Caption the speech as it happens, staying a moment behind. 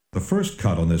The first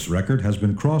cut on this record has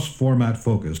been cross-format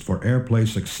focused for airplay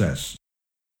success.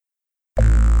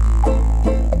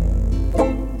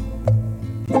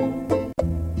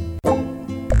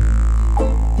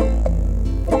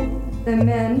 The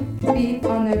men beat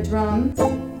on their drums.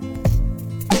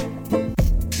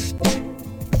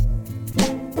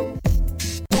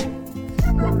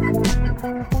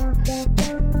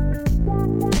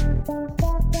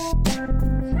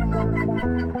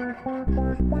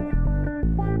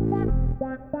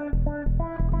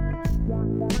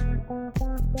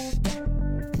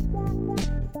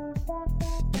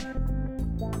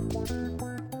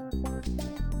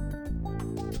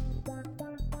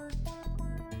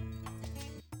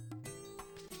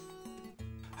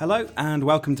 Hello and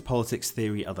welcome to Politics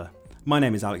Theory Other. My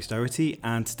name is Alex Doherty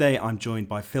and today I'm joined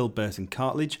by Phil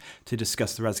Burton-Cartledge to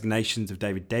discuss the resignations of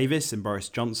David Davis and Boris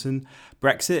Johnson,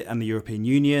 Brexit and the European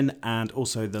Union, and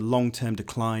also the long-term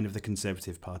decline of the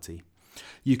Conservative Party.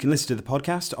 You can listen to the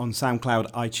podcast on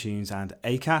SoundCloud, iTunes and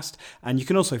Acast, and you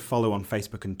can also follow on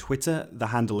Facebook and Twitter. The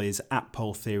handle is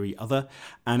 @PolTheoryOther.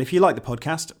 And if you like the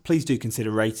podcast, please do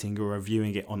consider rating or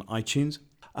reviewing it on iTunes.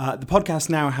 The podcast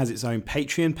now has its own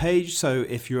Patreon page, so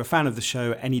if you're a fan of the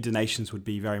show, any donations would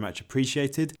be very much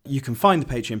appreciated. You can find the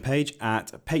Patreon page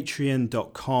at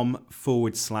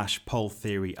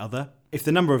patreon.com/PolTheoryOther. If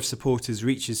the number of supporters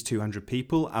reaches 200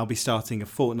 people, I'll be starting a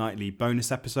fortnightly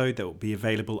bonus episode that will be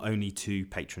available only to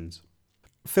patrons.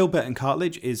 Phil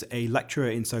Burton-Cartledge is a lecturer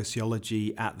in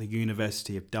sociology at the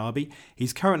University of Derby.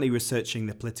 He's currently researching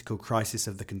the political crisis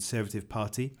of the Conservative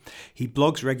Party. He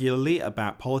blogs regularly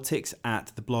about politics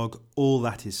at the blog All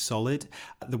That Is Solid.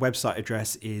 The website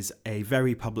address is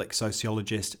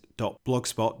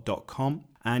averypublicsociologist.blogspot.com.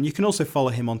 And you can also follow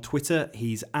him on Twitter.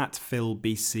 He's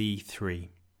 @PhilBC3.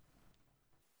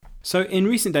 So in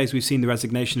recent days, we've seen the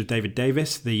resignation of David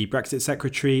Davis, the Brexit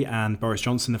Secretary, and Boris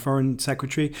Johnson, the Foreign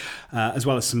Secretary, as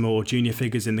well as some more junior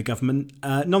figures in the government.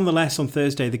 Nonetheless, on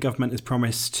Thursday, the government has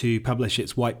promised to publish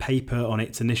its white paper on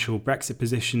its initial Brexit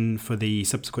position for the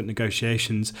subsequent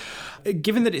negotiations.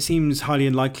 Given that it seems highly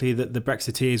unlikely that the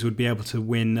Brexiteers would be able to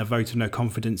win a vote of no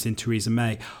confidence in Theresa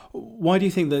May, why do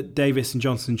you think that Davis and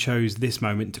Johnson chose this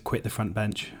moment to quit the front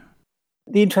bench?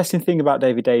 The interesting thing about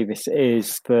David Davis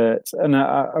is that, and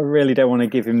I really don't want to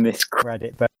give him this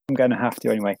credit, but I'm going to have to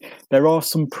anyway, there are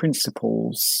some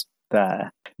principles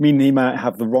there. I mean, he might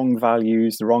have the wrong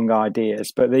values, the wrong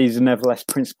ideas, but these are nevertheless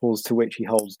principles to which he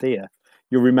holds dear.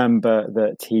 You'll remember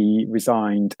that he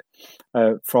resigned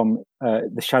from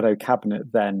the shadow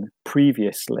cabinet then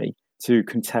previously to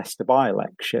contest a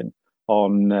by-election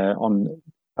on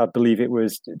I believe it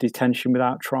was detention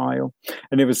without trial.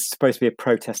 And it was supposed to be a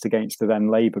protest against the then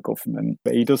Labour government.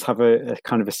 But he does have a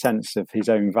kind of a sense of his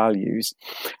own values.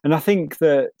 And I think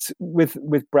that with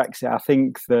Brexit, I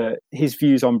think that his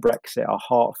views on Brexit are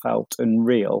heartfelt and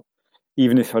real,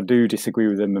 even if I do disagree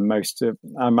with them. And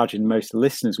I imagine most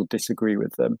listeners will disagree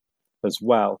with them as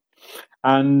well.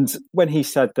 And when he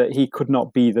said that he could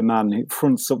not be the man who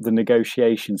fronts up the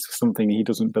negotiations for something he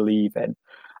doesn't believe in,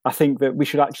 I think that we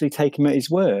should actually take him at his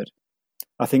word.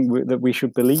 I think that we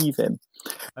should believe him.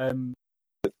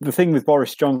 The thing with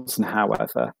Boris Johnson,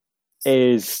 however,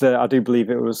 is that I do believe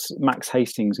it was Max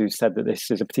Hastings who said that this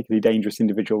is a particularly dangerous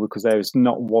individual because there is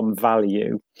not one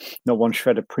value, not one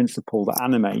shred of principle that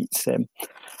animates him.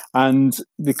 And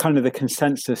the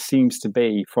consensus seems to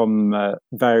be from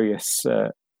various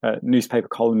newspaper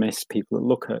columnists, people that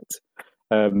look at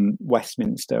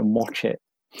Westminster and watch it,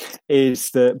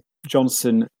 is that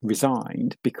Johnson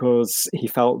resigned because he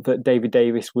felt that David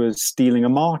Davis was stealing a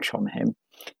march on him.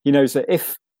 He knows that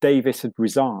if Davis had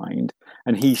resigned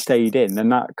and he stayed in, then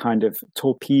that kind of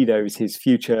torpedoes his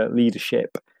future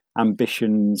leadership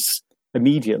ambitions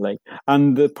immediately.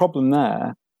 And the problem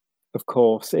there, of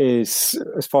course, is,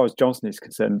 as far as Johnson is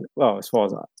concerned, well, as far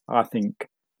as I think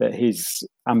that his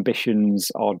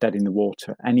ambitions are dead in the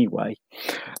water anyway.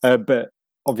 But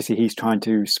obviously, he's trying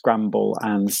to scramble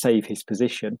and save his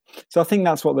position. So I think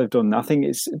that's what they've done. I think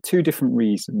it's two different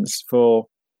reasons. For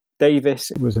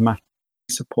Davis, it was a matter of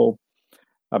principle.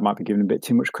 I might be giving a bit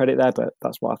too much credit there, but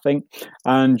that's what I think.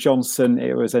 And Johnson,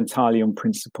 it was entirely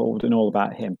unprincipled and all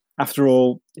about him. After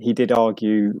all, he did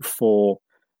argue for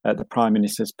the Prime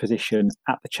Minister's position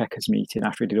at the Chequers meeting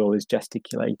after he did all his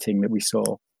gesticulating that we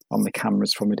saw on the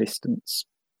cameras from a distance.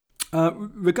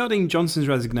 Regarding Johnson's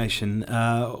resignation,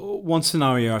 one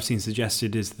scenario I've seen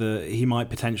suggested is that he might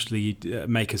potentially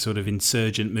make a sort of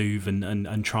insurgent move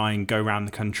and try and go around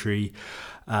the country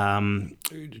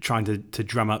trying to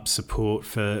drum up support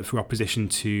for opposition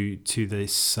to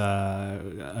this soft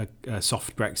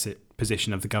Brexit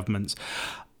position of the government.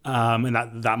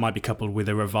 And that might be coupled with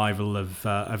a revival of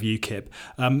UKIP.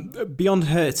 Beyond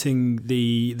hurting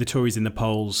the Tories in the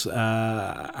polls,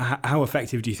 how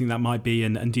effective do you think that might be,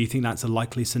 and do you think that's a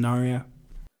likely scenario?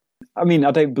 I mean,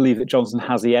 I don't believe that Johnson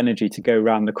has the energy to go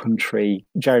around the country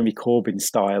Jeremy Corbyn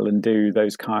style and do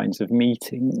those kinds of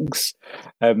meetings.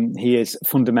 He is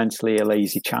fundamentally a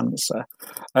lazy chancer.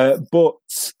 But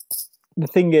the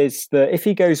thing is that if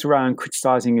he goes around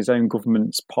criticising his own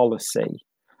government's policy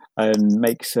and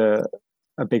makes a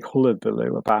big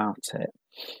hullabaloo about it,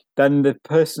 then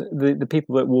the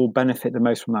people that will benefit the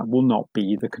most from that will not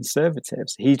be the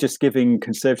Conservatives. He's just giving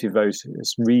Conservative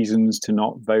voters reasons to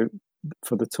not vote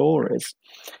for the Tories.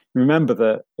 Remember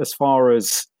that as far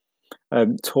as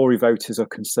Tory voters are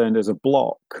concerned as a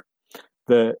bloc,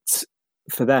 that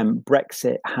for them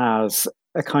Brexit has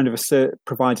a kind of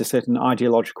provides a certain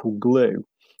ideological glue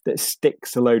that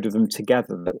sticks a load of them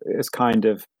together, that has kind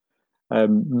of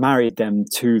married them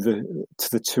to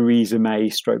the Theresa May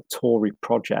stroke Tory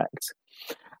project.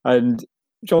 And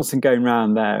Johnson going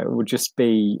around there would just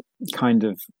be kind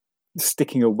of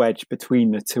sticking a wedge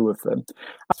between the two of them.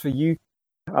 As for you,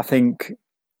 I think,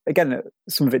 again,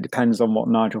 some of it depends on what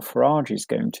Nigel Farage is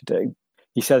going to do.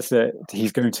 He says that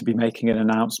he's going to be making an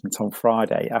announcement on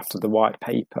Friday after the white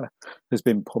paper has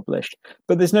been published.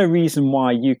 But there's no reason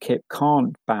why UKIP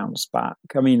can't bounce back.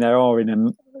 I mean, they are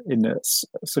in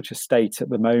such a state at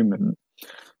the moment,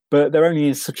 but they're only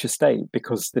in such a state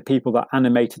because the people that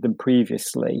animated them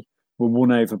previously were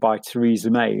won over by Theresa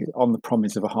May on the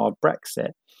promise of a hard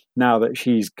Brexit. Now that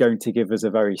she's going to give us a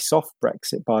very soft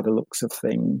Brexit by the looks of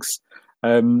things,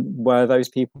 where are those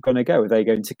people going to go? Are they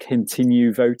going to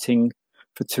continue voting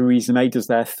for Theresa May? Does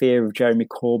their fear of Jeremy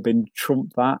Corbyn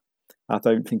trump that? I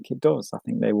don't think it does. I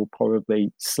think they will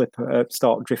probably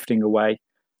start drifting away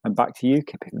and back to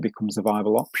UKIP if it becomes a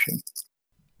viable option.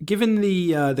 Given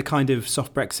the kind of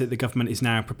soft Brexit the government is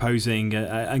now proposing,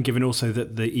 and given also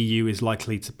that the EU is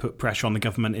likely to put pressure on the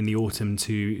government in the autumn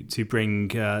to bring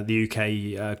the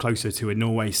UK closer to a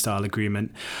Norway-style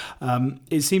agreement,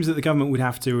 it seems that the government would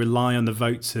have to rely on the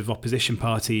votes of opposition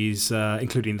parties,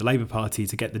 including the Labour Party,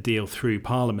 to get the deal through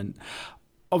Parliament.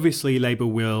 Obviously, Labour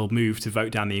will move to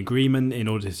vote down the agreement in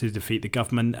order to defeat the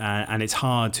government, and it's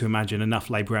hard to imagine enough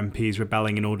Labour MPs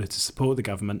rebelling in order to support the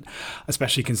government,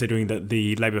 especially considering that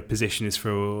the Labour position is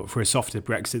for a softer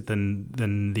Brexit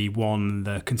than the one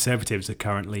the Conservatives are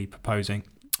currently proposing,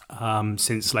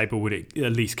 since Labour would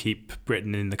at least keep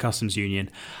Britain in the customs union.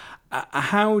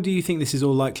 How do you think this is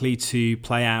all likely to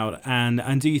play out,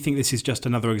 and do you think this is just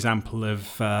another example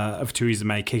of Theresa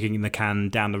May kicking the can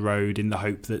down the road in the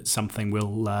hope that something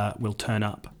will turn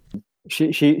up?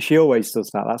 She always does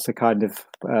that. That's a kind of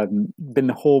been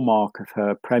the hallmark of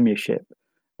her premiership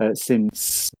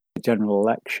since the general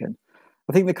election.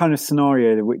 I think the kind of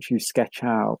scenario which you sketch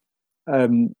out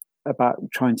about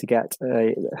trying to get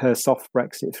her soft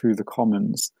Brexit through the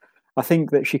Commons, I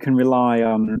think that she can rely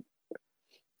on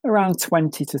around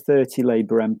 20 to 30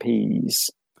 Labour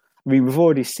MPs. I mean, we've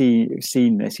already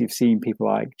seen this. You've seen people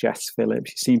like Jess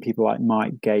Phillips, you've seen people like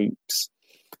Mike Gapes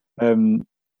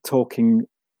talking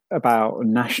about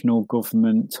national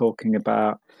government, talking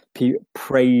about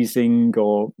praising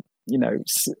or,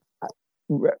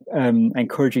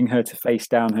 encouraging her to face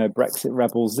down her Brexit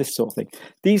rebels, this sort of thing.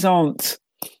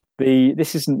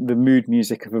 This isn't the mood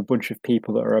music of a bunch of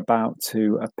people that are about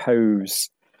to oppose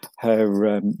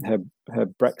her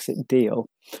Brexit deal.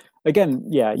 Again,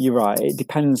 yeah, you're right. It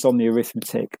depends on the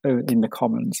arithmetic in the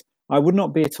Commons. I would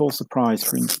not be at all surprised,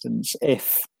 for instance,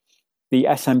 if the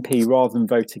SNP, rather than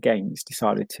vote against,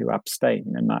 decided to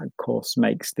abstain. And that, of course,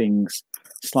 makes things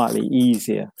slightly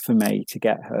easier for May to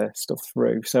get her stuff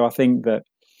through. So I think that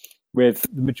with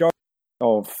the majority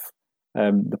of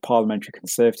the Parliamentary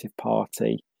Conservative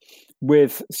Party,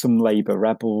 with some Labour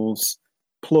rebels,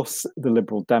 plus the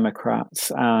Liberal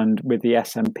Democrats, and with the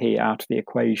SNP out of the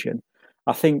equation,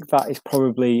 I think that is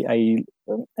probably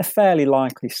a fairly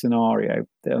likely scenario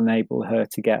that will enable her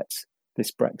to get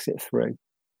this Brexit through.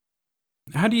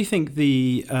 How do you think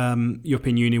the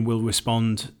European Union will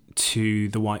respond to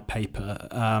the white paper?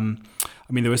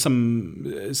 I mean, there were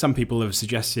some people have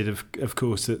suggested, of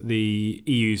course, that the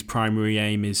EU's primary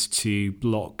aim is to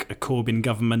block a Corbyn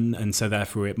government, and so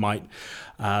therefore it might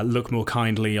look more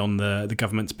kindly on the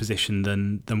government's position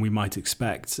than we might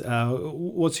expect.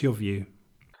 What's your view?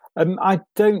 I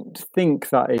don't think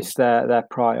that is their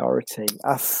priority.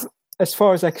 As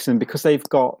far as they're concerned, because they've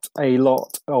got a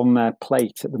lot on their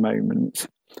plate at the moment,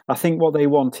 I think what they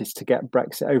want is to get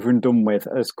Brexit over and done with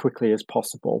as quickly as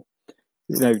possible.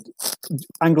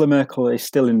 Angela Merkel is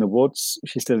still in the woods.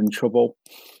 She's still in trouble.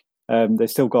 They've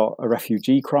still got a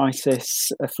refugee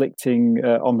crisis afflicting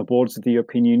on the borders of the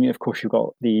European Union. Of course, you've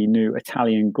got the new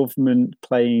Italian government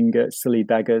playing silly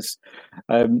beggars.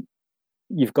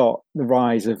 You've got the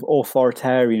rise of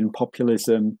authoritarian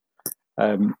populism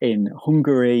in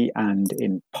Hungary and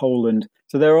in Poland.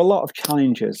 So there are a lot of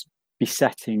challenges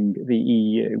besetting the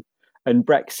EU. And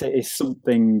Brexit is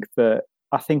something that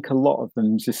I think a lot of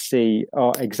them just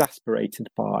are exasperated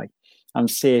by and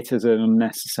see it as an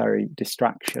unnecessary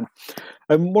distraction.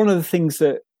 And one of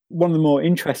the more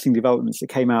interesting developments that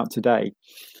came out today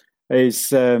is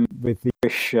with the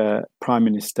Irish Prime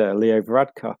Minister, Leo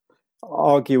Varadkar,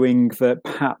 arguing that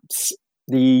perhaps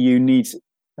the EU needs,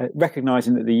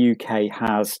 recognising that the UK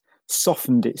has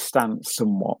softened its stance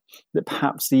somewhat, that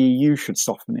perhaps the EU should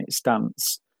soften its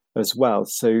stance as well.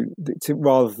 So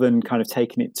rather than kind of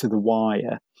taking it to the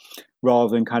wire,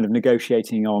 rather than kind of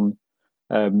negotiating on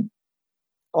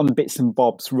bits and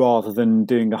bobs, rather than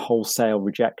doing a wholesale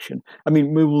rejection. I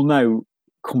mean, we will know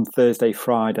come Thursday,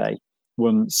 Friday,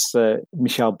 once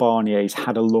Michel Barnier's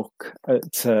had a look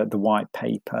at the white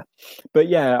paper. But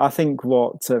yeah, I think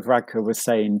what Varadkar was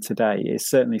saying today is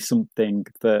certainly something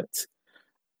that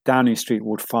Downing Street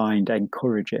would find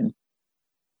encouraging.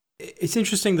 It's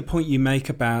interesting the point you make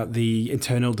about the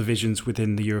internal divisions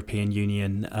within the European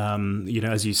Union.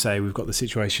 As you say, we've got the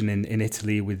situation in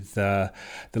Italy with the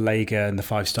Lega and the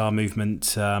Five Star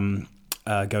Movement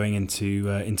going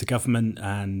into government,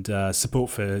 and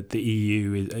support for the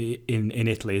EU in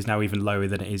Italy is now even lower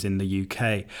than it is in the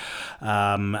UK.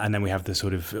 And then we have the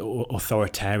sort of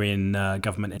authoritarian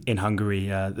government in Hungary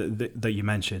that you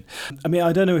mentioned. I mean,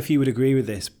 I don't know if you would agree with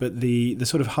this, but the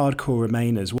sort of hardcore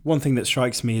Remainers, one thing that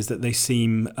strikes me is that they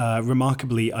seem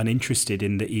remarkably uninterested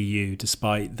in the EU,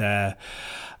 despite their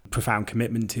profound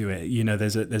commitment to it. You know,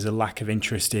 there's a lack of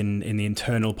interest in the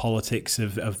internal politics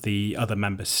of the other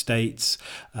member states,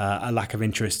 a lack of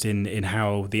interest in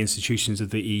how the institutions of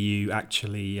the EU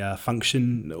actually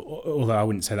function. Although I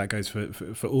wouldn't say that goes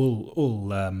for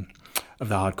all of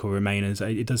the hardcore Remainers.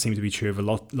 It does seem to be true of a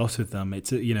lot of them.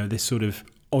 It's this sort of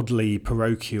oddly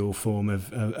parochial form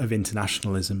of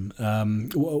internationalism.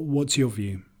 What's your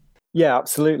view? Yeah,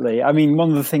 absolutely. I mean,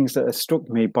 one of the things that has struck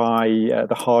me by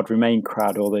the hard Remain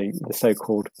crowd, or the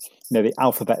so-called, the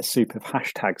alphabet soup of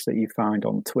hashtags that you find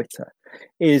on Twitter,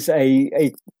 is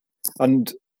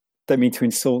and don't mean to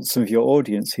insult some of your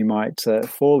audience who might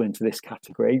fall into this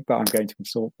category, but I'm going to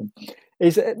insult them,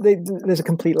 there's a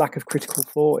complete lack of critical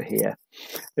thought here.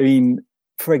 I mean,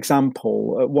 for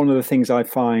example, one of the things I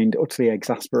find utterly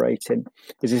exasperating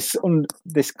is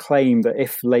this claim that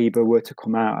if Labour were to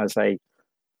come out as a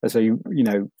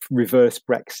reverse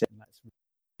Brexit,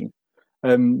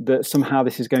 that somehow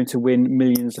this is going to win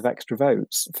millions of extra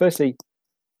votes. Firstly,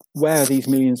 where are these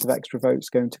millions of extra votes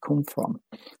going to come from?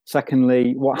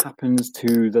 Secondly, what happens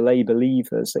to the Labour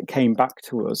leavers that came back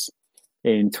to us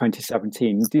in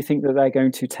 2017? Do you think that they're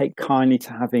going to take kindly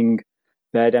to having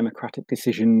their democratic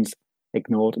decisions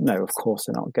ignored? No, of course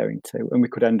they're not going to. And we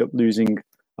could end up losing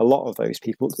a lot of those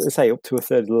people, say up to a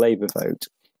third of the Labour vote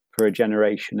for a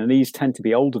generation. And these tend to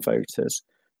be older voters.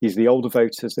 These are the older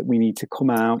voters that we need to come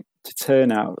out to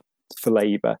turn out for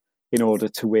Labour in order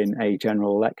to win a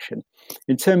general election.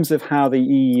 In terms of how the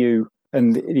EU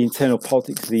and the internal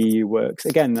politics of the EU works,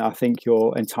 again, I think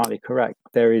you're entirely correct.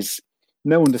 There is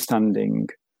no understanding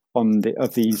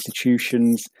of the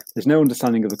institutions. There's no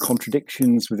understanding of the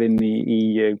contradictions within the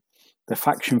EU, the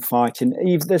faction fighting.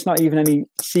 There's not even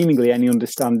seemingly any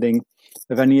understanding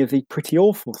of any of the pretty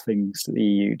awful things that the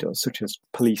EU does, such as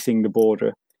policing the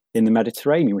border in the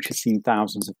Mediterranean, which has seen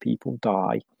thousands of people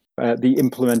die, the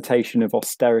implementation of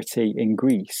austerity in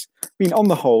Greece. I mean, on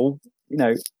the whole,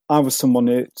 I was someone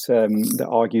that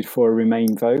argued for a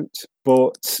Remain vote,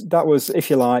 but that was, if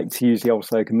you like, to use the old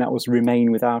slogan, that was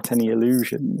Remain without any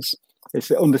illusions.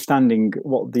 It's understanding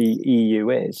what the EU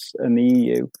is, and the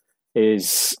EU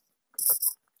is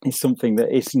something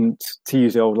that isn't, to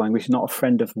use the old language, not a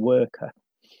friend of the worker.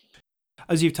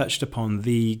 As you've touched upon,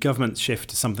 the government's shift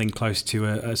to something close to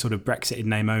a sort of Brexit in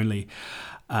name only,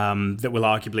 that will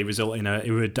arguably result in a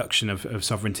reduction of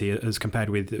sovereignty as compared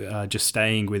with just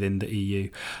staying within the EU.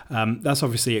 That's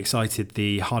obviously excited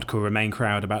the hardcore Remain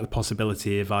crowd about the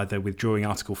possibility of either withdrawing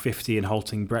Article 50 and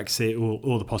halting Brexit,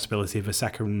 or the possibility of a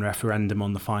second referendum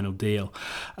on the final deal.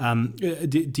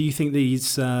 Do you think these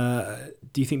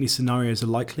scenarios are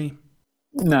likely?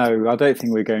 No, I don't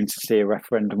think we're going to see a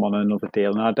referendum on another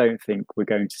deal, and I don't think we're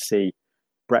going to see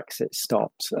Brexit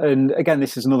stopped. And again,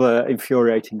 this is another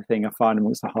infuriating thing I find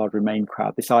amongst the hard Remain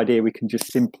crowd, this idea we can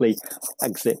just simply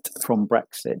exit from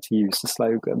Brexit, to use the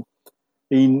slogan.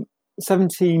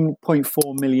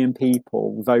 17.4 million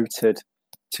people voted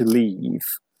to leave,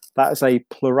 that is a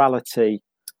plurality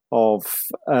of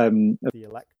the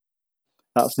elect.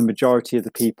 That's the majority of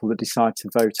the people that decide to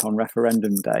vote on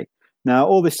referendum day. Now,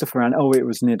 all this stuff around, it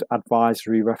was an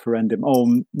advisory referendum.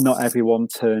 Not everyone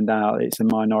turned out. It's a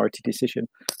minority decision.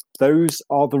 Those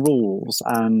are the rules,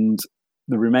 and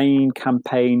the Remain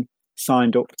campaign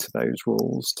signed up to those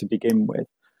rules to begin with.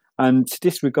 And to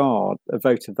disregard a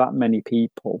vote of that many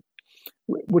people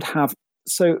would have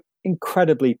so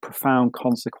incredibly profound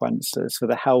consequences for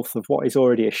the health of what is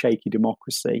already a shaky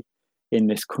democracy in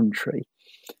this country.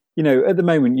 At the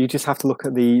moment, you just have to look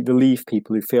at the Leave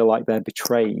people who feel like they're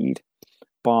betrayed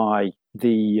by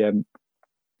the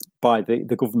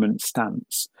government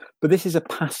stance. But this is a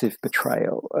passive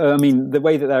betrayal. The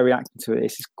way that they're reacting to it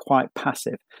is quite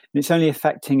passive. And it's only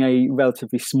affecting a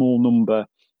relatively small number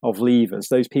of Leavers,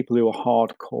 those people who are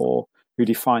hardcore, who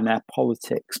define their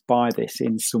politics by this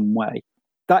in some way.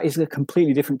 That is a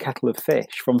completely different kettle of fish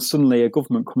from suddenly a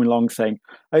government coming along saying,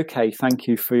 okay, thank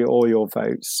you for all your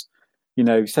votes.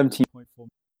 17.4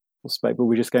 spoke, but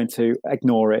we're just going to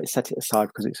ignore it, set it aside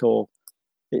because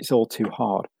it's all too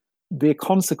hard. The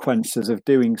consequences of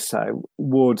doing so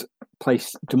would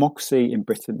place democracy in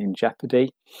Britain in jeopardy.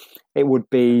 It would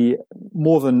be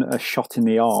more than a shot in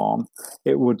the arm.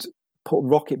 It would put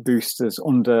rocket boosters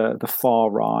under the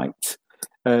far right.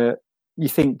 You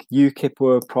think UKIP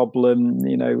were a problem,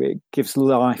 it gives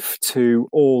life to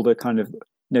all the kind of,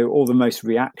 all the most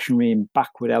reactionary and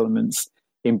backward elements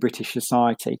in British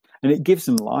society. And it gives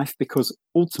them life because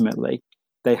ultimately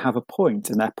they have a point,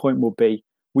 and their point will be,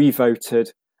 we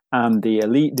voted and the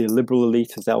elite, the liberal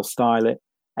elite as they'll style it,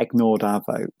 ignored our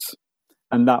vote.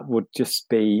 And that would just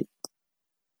be,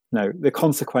 the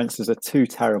consequences are too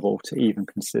terrible to even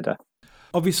consider.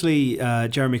 Obviously,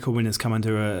 Jeremy Corbyn has come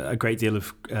under a great deal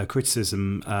of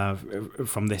criticism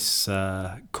from this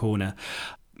corner.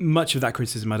 Much of that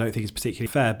criticism I don't think is particularly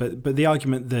fair, but the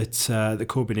argument that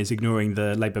Corbyn is ignoring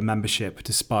the Labour membership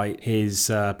despite his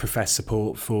professed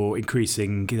support for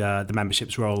increasing the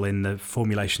membership's role in the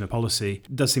formulation of policy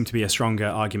does seem to be a stronger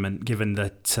argument, given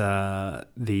that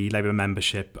the Labour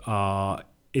membership are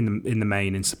in the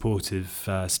main in support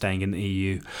of staying in the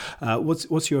EU.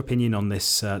 What's your opinion on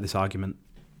this argument?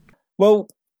 Well,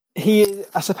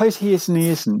 I suppose he is and he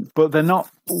isn't, but they're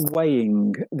not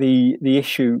weighing the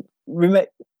issue.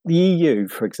 The EU,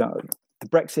 for example, the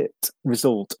Brexit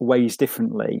result weighs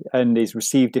differently and is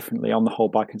received differently on the whole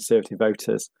by Conservative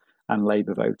voters and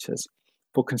Labour voters.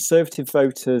 For Conservative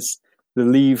voters, the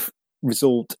Leave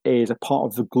result is a part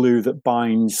of the glue that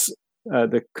binds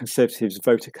the Conservatives'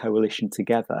 voter coalition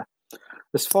together.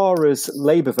 As far as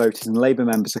Labour voters and Labour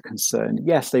members are concerned,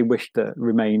 yes, they wish that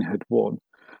Remain had won.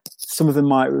 Some of them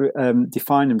might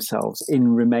define themselves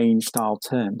in Remain-style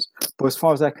terms. But as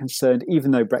far as they're concerned, even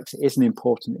though Brexit is an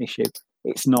important issue,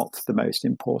 it's not the most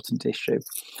important issue.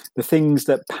 The things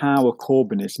that power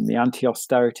Corbynism, the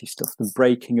anti-austerity stuff, the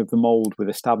breaking of the mould with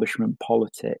establishment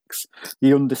politics,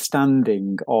 the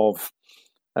understanding of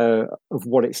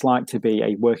what it's like to be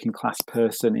a working-class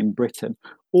person in Britain,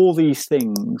 all these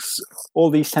things,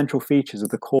 all these central features of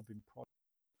the Corbyn project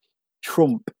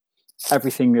trump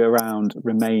everything around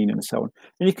Remain and so on.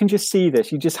 And you can just see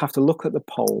this. You just have to look at the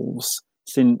polls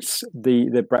since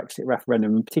the Brexit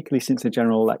referendum, and particularly since the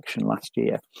general election last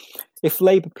year. If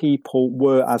Labour people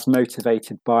were as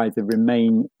motivated by the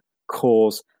Remain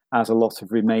cause as a lot of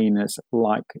Remainers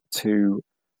like to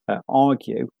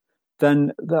argue,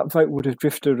 then that vote would have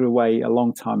drifted away a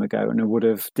long time ago and it would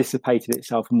have dissipated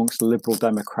itself amongst the Liberal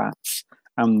Democrats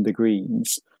and the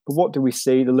Greens. But what do we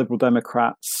see? The Liberal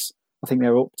Democrats, I think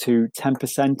they're up to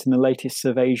 10% in the latest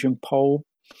Surveysion poll.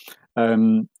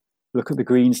 Look at the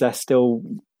Greens, they're still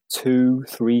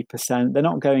 2-3%. They're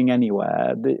not going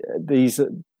anywhere.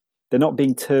 They're not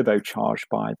being turbocharged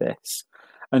by this.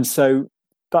 And so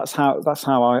that's how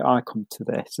I come to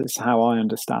this. It's how I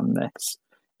understand this,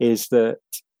 is that,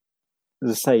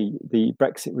 as I say, the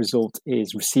Brexit result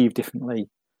is received differently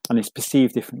and is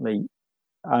perceived differently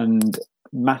and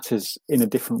matters in a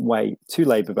different way to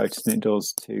Labour voters than it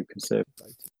does to Conservative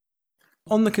voters.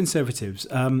 On the Conservatives,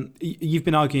 you've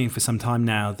been arguing for some time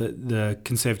now that the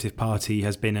Conservative Party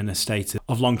has been in a state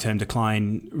of long-term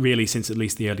decline really since at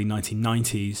least the early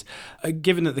 1990s.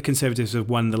 Given that the Conservatives have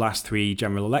won the last 3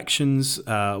 general elections,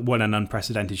 won an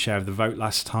unprecedented share of the vote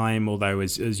last time, although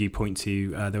as you point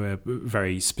to, there were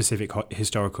very specific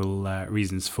historical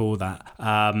reasons for that,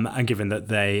 and given that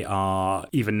they are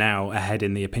even now ahead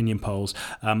in the opinion polls,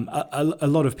 a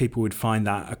lot of people would find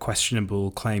that a questionable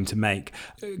claim to make.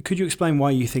 Could you explain why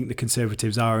you think the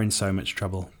Conservatives are in so much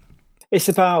trouble? It's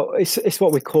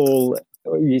what we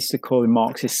used to call in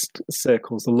Marxist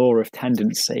circles, the law of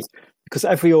tendency. The because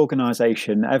every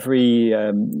organisation, every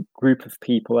group of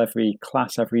people, every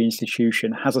class, every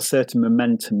institution has a certain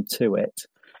momentum to it,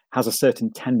 has a certain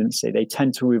tendency. They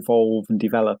tend to evolve and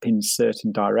develop in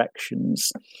certain directions.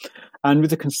 And with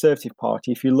the Conservative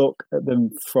Party, if you look at them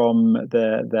from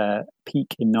their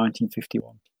peak in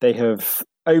 1951, they have,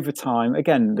 over time,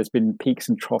 again, there's been peaks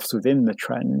and troughs within the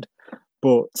trend,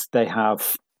 but they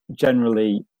have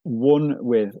generally won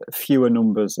with fewer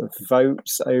numbers of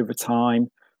votes over time,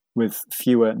 with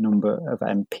fewer number of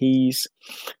MPs.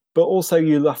 But also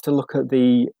you'll have to look at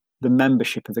the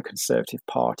membership of the Conservative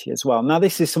Party as well. Now,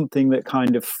 this is something that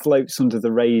kind of floats under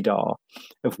the radar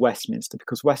of Westminster,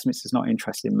 because Westminster's not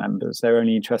interested in members. They're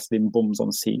only interested in bums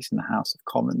on seats in the House of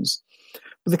Commons.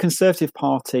 But the Conservative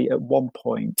Party at one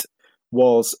point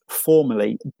was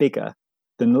formally bigger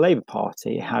than the Labour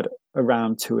Party. It had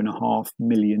around 2.5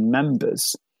 million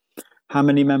members. How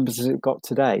many members has it got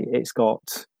today? It's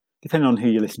got, depending on who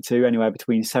you listen to, anywhere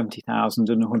between 70,000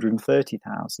 and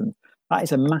 130,000. That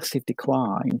is a massive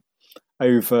decline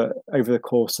over the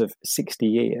course of 60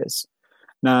 years.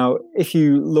 Now, if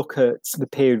you look at the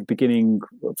period beginning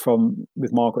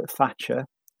with Margaret Thatcher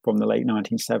from the late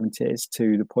 1970s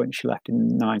to the point she left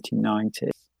in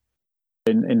 1990,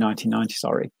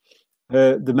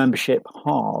 the membership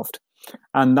halved,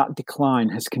 and that decline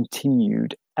has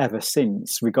continued ever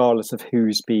since, regardless of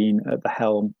who's been at the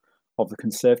helm of the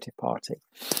Conservative Party.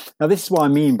 Now, this is what I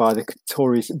mean by the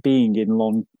Tories being in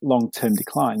long-term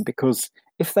decline, because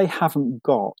if they haven't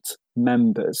got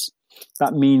members,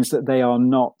 that means that they are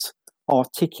not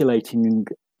articulating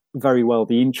very well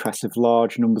the interests of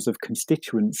large numbers of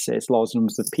constituencies, large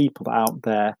numbers of people out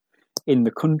there in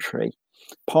the country.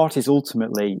 Parties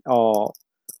ultimately are,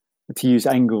 to use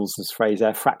Engels' phrase,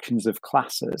 they're fractions of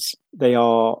classes. They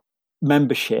are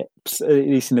memberships, at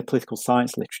least in the political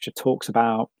science literature, talks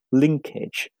about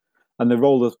linkage. And the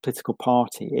role of the political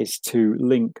party is to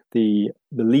link the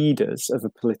leaders of a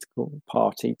political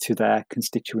party to their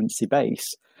constituency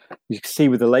base. You can see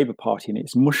with the Labour Party and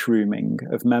its mushrooming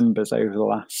of members over the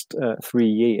last 3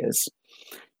 years,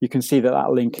 you can see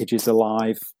that linkage is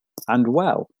alive and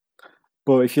well.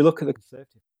 But if you look at the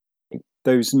Conservative Party,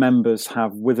 those members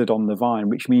have withered on the vine,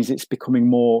 which means it's becoming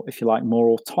more, if you like, more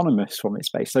autonomous from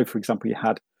its base. So, for example, you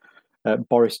had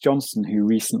Boris Johnson, who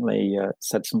recently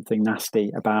said something nasty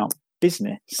about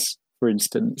business, for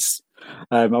instance.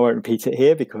 I won't repeat it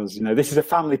here because, this is a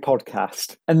family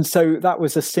podcast. And so that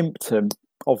was a symptom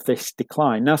of this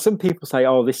decline. Now, some people say,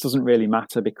 oh, this doesn't really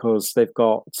matter because they've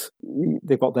got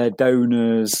their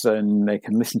donors and they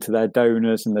can listen to their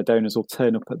donors, and the donors will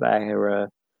turn up at their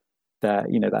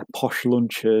posh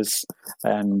lunches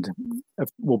and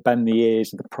will bend the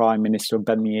ears of the Prime Minister and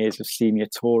bend the ears of senior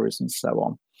Tories and so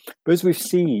on. But as we've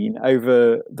seen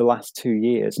over the last 2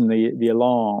 years, and the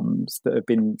alarms that have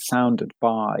been sounded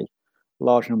by a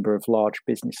large number of large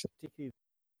businesses, particularly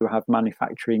who have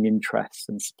manufacturing interests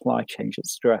and supply chains that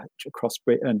stretch across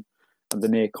Britain and the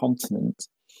near continent,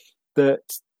 that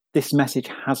this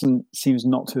message seems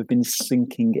not to have been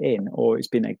sinking in, or it's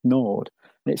been ignored.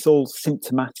 And it's all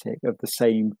symptomatic of the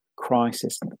same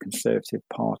crisis that the Conservative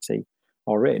Party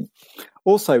are in.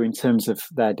 Also, in terms of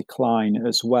their decline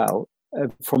as well,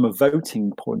 from a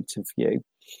voting point of view,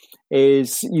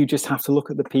 is you just have to look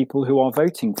at the people who are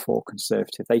voting for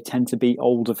Conservative. They tend to be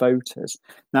older voters.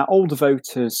 Now, older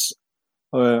voters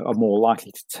are more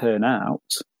likely to turn out,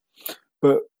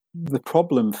 but the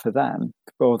problem for them,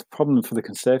 or the problem for the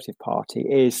Conservative Party,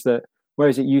 is that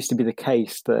whereas it used to be the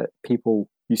case that people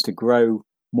used to grow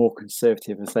more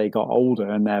conservative as they got older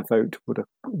and their vote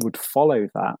would follow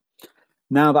that,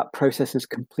 now that process is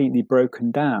completely broken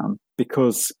down,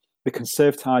 because the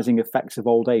conservatising effects of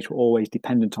old age were always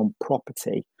dependent on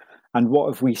property. And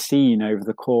what have we seen over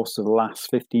the course of the last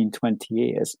 15, 20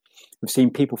 years? We've seen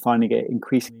people finding it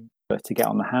increasingly harder to get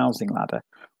on the housing ladder.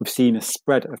 We've seen a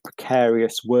spread of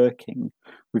precarious working.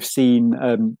 We've seen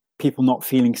people not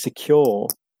feeling secure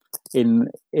in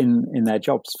their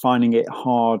jobs, finding it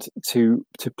hard to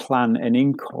plan an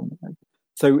income.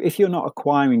 So if you're not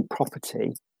acquiring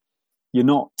property, you're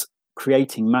not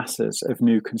creating masses of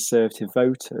new Conservative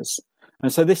voters.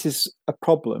 And so this is a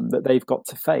problem that they've got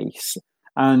to face.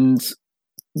 And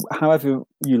however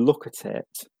you look at it,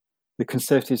 the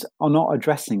Conservatives are not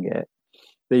addressing it.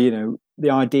 The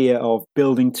idea of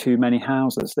building too many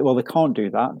houses, well, they can't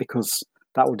do that because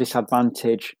that will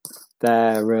disadvantage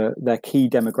their key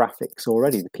demographics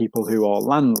already, the people who are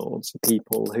landlords, the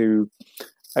people who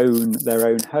own their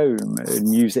own home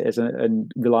and use it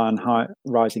and rely on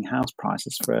rising house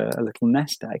prices for a little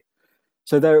nest egg.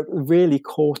 So they're really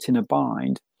caught in a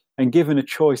bind, and given a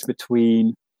choice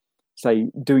between, say,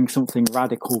 doing something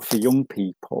radical for young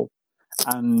people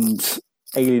and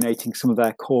alienating some of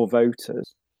their core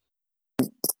voters,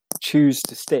 choose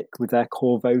to stick with their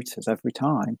core voters every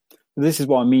time. This is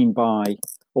what I mean by,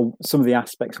 or some of the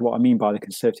aspects of what I mean by the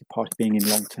Conservative Party being in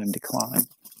long-term decline.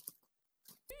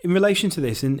 In relation to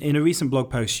this, in a recent blog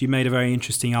post, you made a very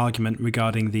interesting argument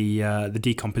regarding the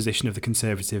decomposition of the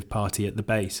Conservative Party at the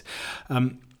base.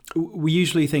 We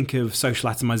usually think of social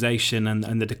atomization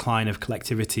and the decline of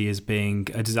collectivity as being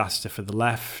a disaster for the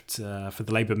left, for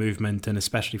the labour movement, and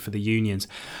especially for the unions.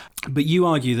 But you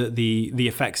argue that the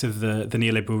effects of the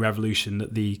neoliberal revolution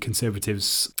that the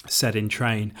Conservatives set in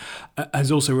train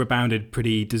has also rebounded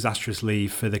pretty disastrously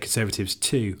for the Conservatives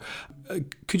too.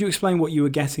 Could you explain what you were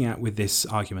getting at with this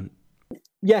argument?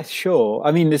 Yes, sure.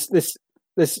 I mean,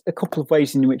 there's a couple of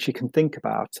ways in which you can think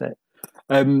about it.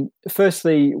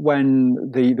 Firstly, when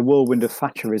the whirlwind of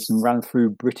Thatcherism ran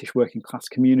through British working class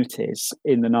communities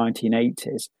in the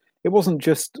 1980s, it wasn't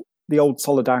just the old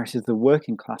solidarities of the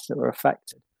working class that were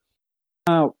affected.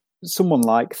 Now, someone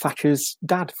like Thatcher's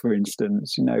dad, for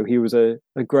instance, he was a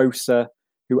grocer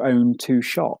who owned 2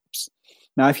 shops.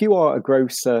 Now, if you are a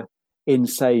grocer in,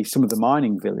 say, some of the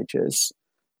mining villages,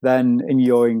 then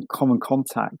you're in common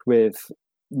contact with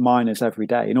miners every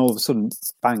day, and all of a sudden,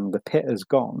 bang, the pit has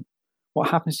gone. What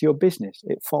happens to your business?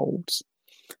 It folds.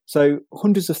 So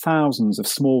hundreds of thousands of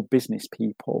small business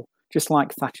people, just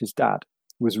like Thatcher's dad,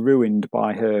 were ruined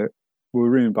by her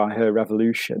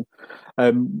revolution.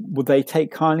 Would they take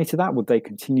kindly to that? Would they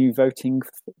continue voting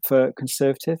for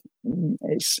Conservative?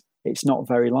 It's not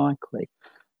very likely.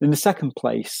 In the second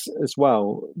place as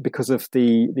well, because of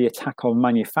the attack on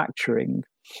manufacturing,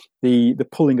 the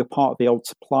pulling apart of the old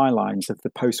supply lines of the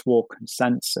post-war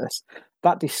consensus,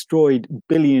 that destroyed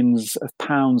billions of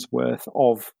pounds worth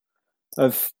of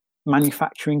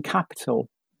manufacturing capital.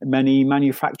 Many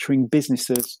manufacturing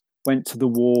businesses went to the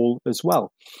wall as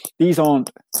well. These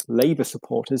aren't Labour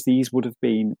supporters. These would have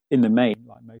been, in the main,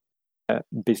 like most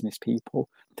business people,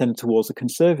 tended towards the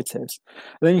Conservatives.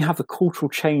 And then you have the cultural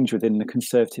change within the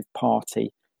Conservative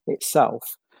Party itself.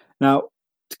 Now,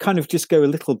 to kind of just go a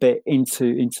little bit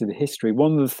into the history,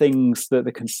 one of the things that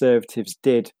the Conservatives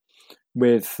did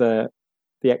with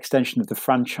the extension of the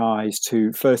franchise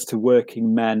to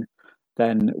working men,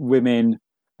 then women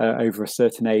over a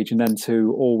certain age, and then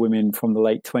to all women from the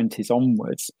late 20s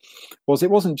onwards, was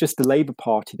it wasn't just the Labour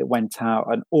Party that went out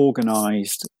and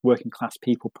organised working class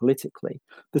people politically.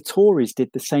 The Tories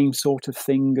did the same sort of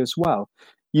thing as well.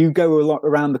 You go a lot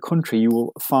around the country, you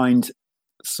will find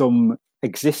some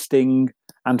existing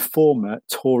and former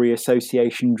Tory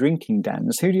association drinking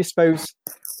dens. Who do you suppose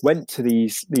went to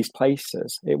these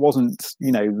places? It wasn't,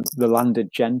 the landed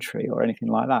gentry or anything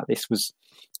like that. This was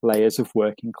layers of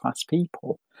working class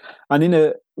people. And in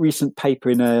a recent paper,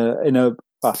 in a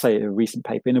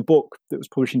book that was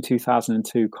published in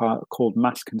 2002 called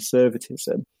Mass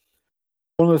Conservatism,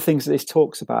 one of the things that this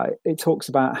talks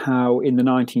about how in the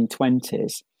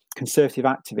 1920s, Conservative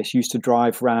activists used to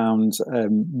drive around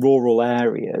rural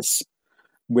areas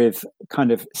with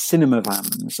kind of cinema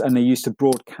vans, and they used to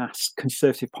broadcast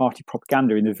Conservative Party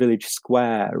propaganda in the village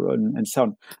square and so on.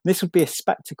 And this would be a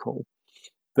spectacle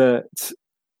that,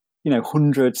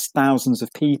 hundreds, thousands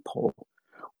of people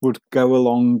would go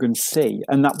along and see,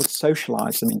 and that would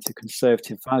socialise them into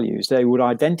Conservative values. They would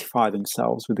identify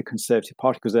themselves with the Conservative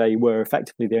Party because they were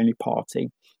effectively the only party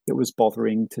that was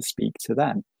bothering to speak to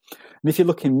them. And if you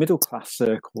look in middle-class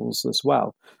circles as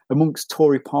well, amongst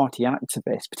Tory party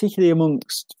activists, particularly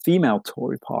amongst female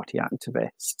Tory party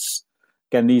activists,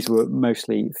 again, these were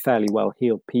mostly fairly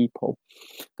well-heeled people,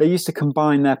 they used to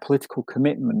combine their political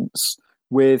commitments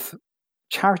with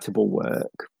charitable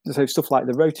work. So stuff like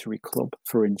the Rotary Club,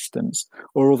 for instance,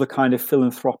 or other kind of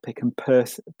philanthropic and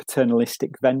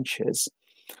paternalistic ventures.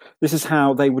 This is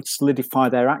how they would solidify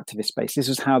their activist base. This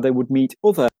is how they would meet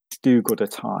other do-gooder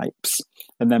types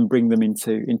and then bring them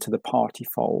into the party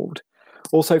fold.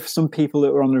 Also, for some people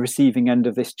that were on the receiving end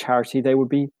of this charity, they would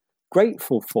be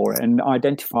grateful for it and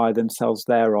identify themselves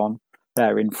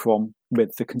therein from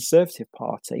with the Conservative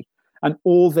Party. And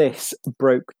all this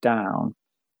broke down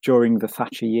during the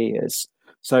Thatcher years.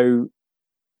 So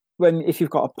if you've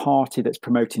got a party that's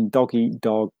promoting dog eat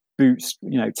dog, boots,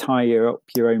 tie up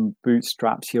your own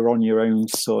bootstraps, you're on your own,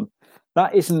 son,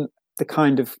 that isn't the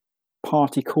kind of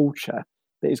party culture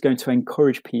that is going to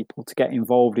encourage people to get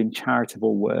involved in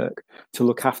charitable work, to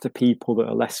look after people that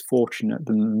are less fortunate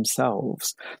than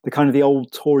themselves. The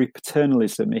old Tory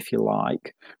paternalism, if you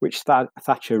like, which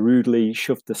Thatcher rudely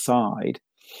shoved aside,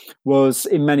 was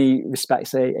in many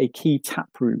respects a key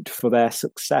taproot for their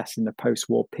success in the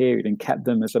post-war period and kept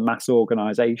them as a mass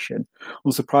organisation.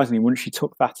 Unsurprisingly, once she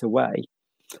took that away,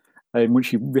 and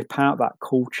once you rip out that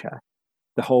culture,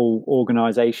 the whole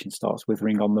organisation starts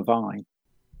withering on the vine.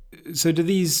 So do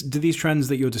these trends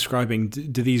that you're describing,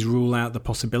 do these rule out the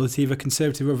possibility of a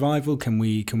Conservative revival? Can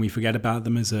we forget about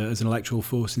them as an electoral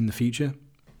force in the future?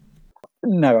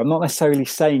 No, I'm not necessarily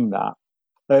saying that.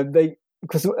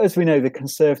 Because as we know, the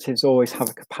Conservatives always have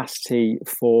a capacity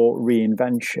for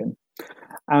reinvention.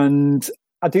 And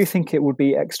I do think it would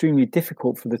be extremely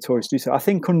difficult for the Tories to do so. I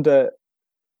think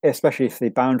especially if the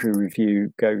boundary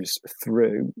review goes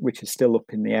through, which is still up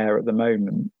in the air at the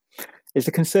moment, is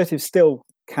the Conservatives still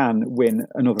can win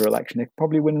another election. They could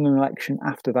probably win an election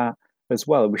after that as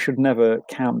well. We should never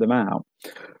count them out.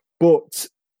 But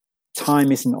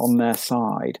time isn't on their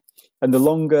side. And the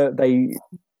longer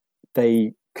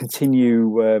they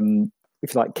continue,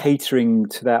 if you like, catering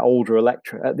to their older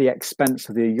electorate at the expense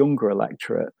of the younger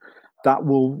electorate, that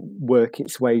will work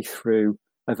its way through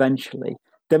eventually.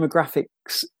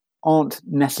 Demographics aren't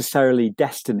necessarily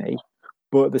destiny,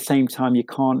 but at the same time, you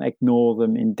can't ignore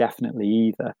them indefinitely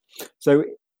either. So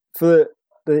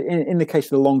in the case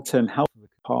of the long-term health of the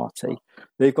party,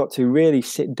 they've got to really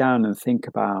sit down and think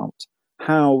about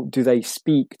how do they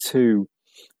speak to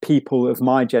people of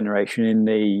my generation in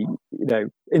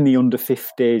the under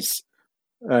 50s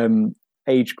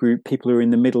age group, people who are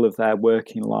in the middle of their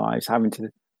working lives,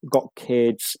 got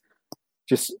kids,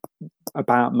 just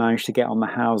about managed to get on the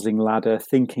housing ladder,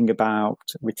 thinking about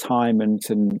retirement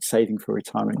and saving for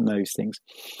retirement and those things.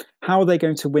 How are they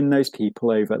going to win those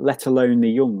people over, let alone the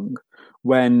young,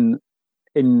 when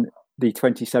in the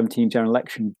 2017 general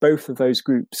election, both of those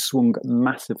groups swung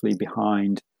massively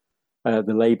behind the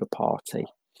Labour Party?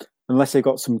 Unless they've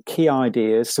got some key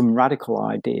ideas, some radical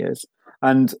ideas,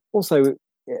 and also,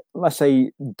 unless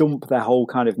they dump their whole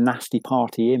kind of nasty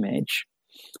party image,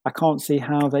 I can't see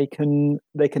how they can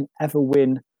ever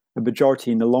win a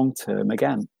majority in the long term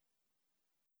again.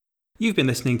 You've been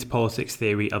listening to Politics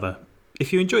Theory Other.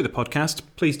 If you enjoy the podcast,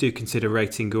 please do consider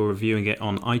rating or reviewing it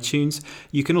on iTunes.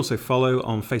 You can also follow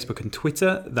on Facebook and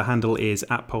Twitter. The handle is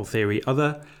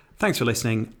 @PolTheoryOther. Thanks for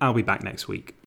listening. I'll be back next week.